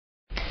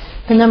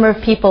The number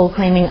of people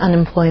claiming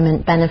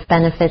unemployment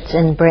benefits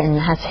in Britain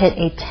has hit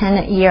a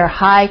 10-year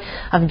high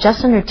of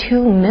just under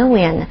 2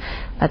 million.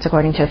 That's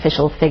according to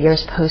official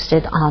figures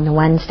posted on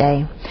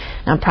Wednesday.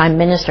 Now, Prime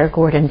Minister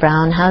Gordon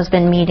Brown has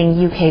been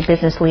meeting UK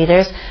business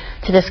leaders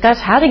to discuss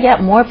how to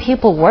get more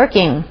people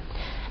working.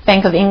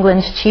 Bank of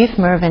England's Chief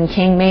Mervyn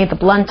King made the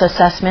blunt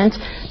assessment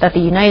that the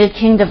United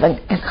Kingdom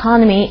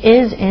economy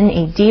is in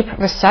a deep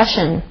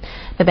recession.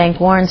 The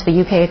bank warns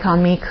the UK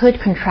economy could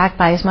contract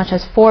by as much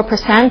as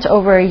 4%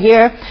 over a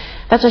year.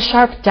 That's a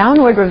sharp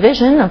downward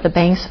revision of the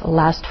bank's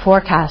last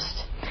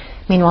forecast.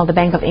 Meanwhile, the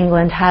Bank of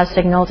England has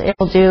signaled it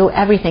will do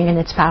everything in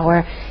its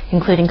power,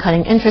 including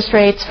cutting interest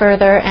rates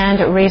further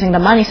and raising the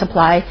money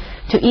supply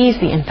to ease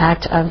the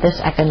impact of this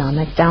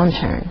economic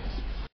downturn.